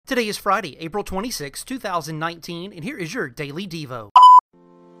Today is Friday, April 26, 2019, and here is your Daily Devo.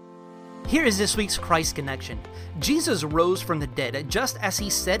 Here is this week's Christ Connection. Jesus rose from the dead just as he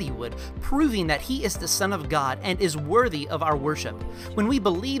said he would, proving that he is the Son of God and is worthy of our worship. When we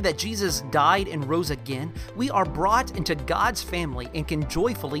believe that Jesus died and rose again, we are brought into God's family and can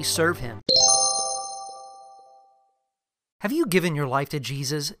joyfully serve him. Have you given your life to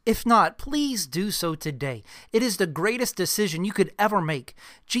Jesus? If not, please do so today. It is the greatest decision you could ever make.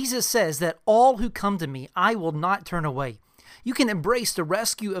 Jesus says that all who come to me, I will not turn away. You can embrace the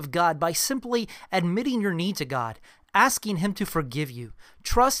rescue of God by simply admitting your need to God, asking him to forgive you,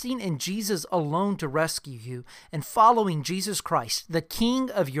 trusting in Jesus alone to rescue you, and following Jesus Christ, the King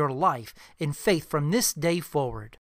of your life, in faith from this day forward.